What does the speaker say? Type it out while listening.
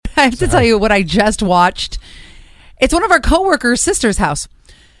I have to tell you what I just watched. It's one of our coworkers' sister's house.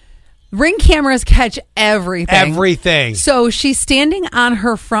 Ring cameras catch everything. Everything. So she's standing on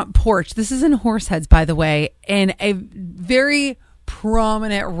her front porch. This is in Horseheads, by the way, in a very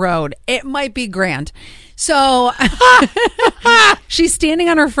prominent road. It might be Grand. So she's standing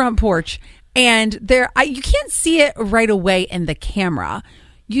on her front porch, and you can't see it right away in the camera.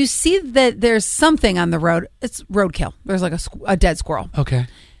 You see that there's something on the road. It's roadkill. There's like a dead squirrel. Okay.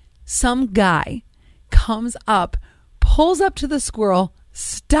 Some guy comes up, pulls up to the squirrel,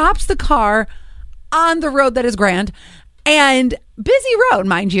 stops the car on the road that is Grand, and busy road,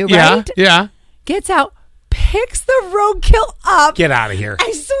 mind you, right? Yeah. Gets out, picks the roadkill up. Get out of here.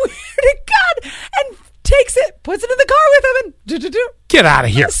 I swear to God. And takes it, puts it in the car with him, and get out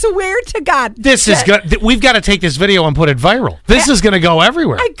of here. I swear to God. This is good. We've got to take this video and put it viral. This is going to go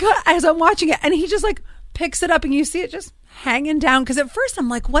everywhere. As I'm watching it, and he just like picks it up, and you see it just hanging down. Because at first I'm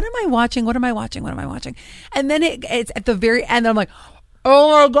like, what am I watching? What am I watching? What am I watching? And then it's at the very end, I'm like,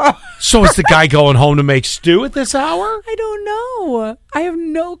 oh my God. So is the guy going home to make stew at this hour? I don't know. I have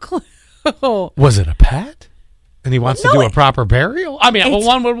no clue. Was it a pet? And he wants to do a proper burial? I mean,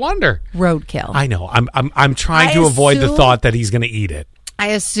 one would wonder. Roadkill. I know. I'm trying to avoid the thought that he's going to eat it. I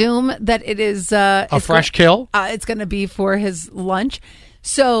assume that it is a fresh kill. It's going to be for his lunch.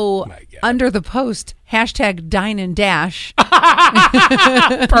 So under the post, #Dine and Dash.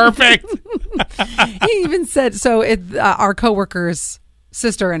 Perfect. He even said, so our coworker's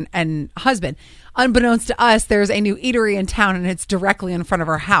sister and husband, unbeknownst to us, there's a new eatery in town, and it's directly in front of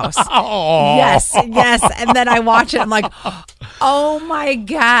our house. Oh. Yes. And then I watch it. I'm like, oh my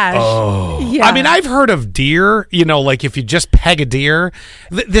gosh. Oh. Yeah. I mean, I've heard of deer, like if you just peg a deer.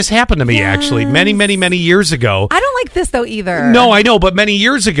 This happened to me actually many, many, many years ago. I don't like this though either. No, I know, but many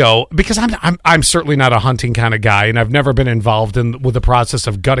years ago, because I'm certainly not a hunting kind of guy, and I've never been involved with the process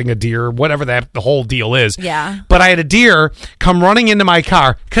of gutting a deer, whatever the whole deal is. Yeah. But I had a deer come running into my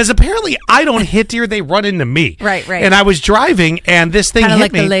car, because apparently I don't hit deer, they run into me. Right. And I was driving, and this thing Kinda hit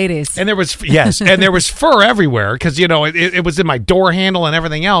like me. the ladies. And there was, and there was fur everywhere, because, it was in my door handle and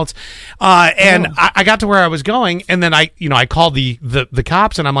everything else. And I got to where I was going, and then I called the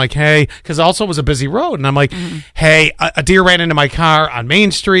cops, and I'm like, hey, because also it was a busy road, and I'm like, hey, a deer ran into my car on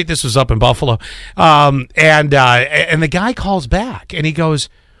Main Street. This was up in Buffalo. And the guy calls back, and he goes,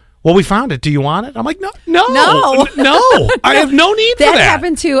 well, we found it. Do you want it? I'm like, no. I have no need for that. That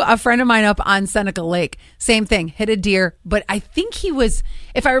happened to a friend of mine up on Seneca Lake. Same thing, hit a deer. But I think he was,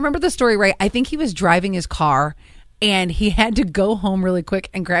 if I remember the story right, I think he was driving his car, and he had to go home really quick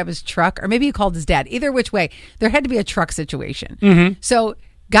and grab his truck, or maybe he called his dad. Either which way, there had to be a truck situation. Mm-hmm. So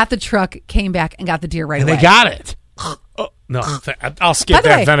got the truck, came back, and got the deer right away. They got it. Oh, no, I'll skip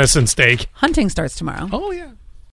that venison steak. Hunting starts tomorrow. Oh, yeah.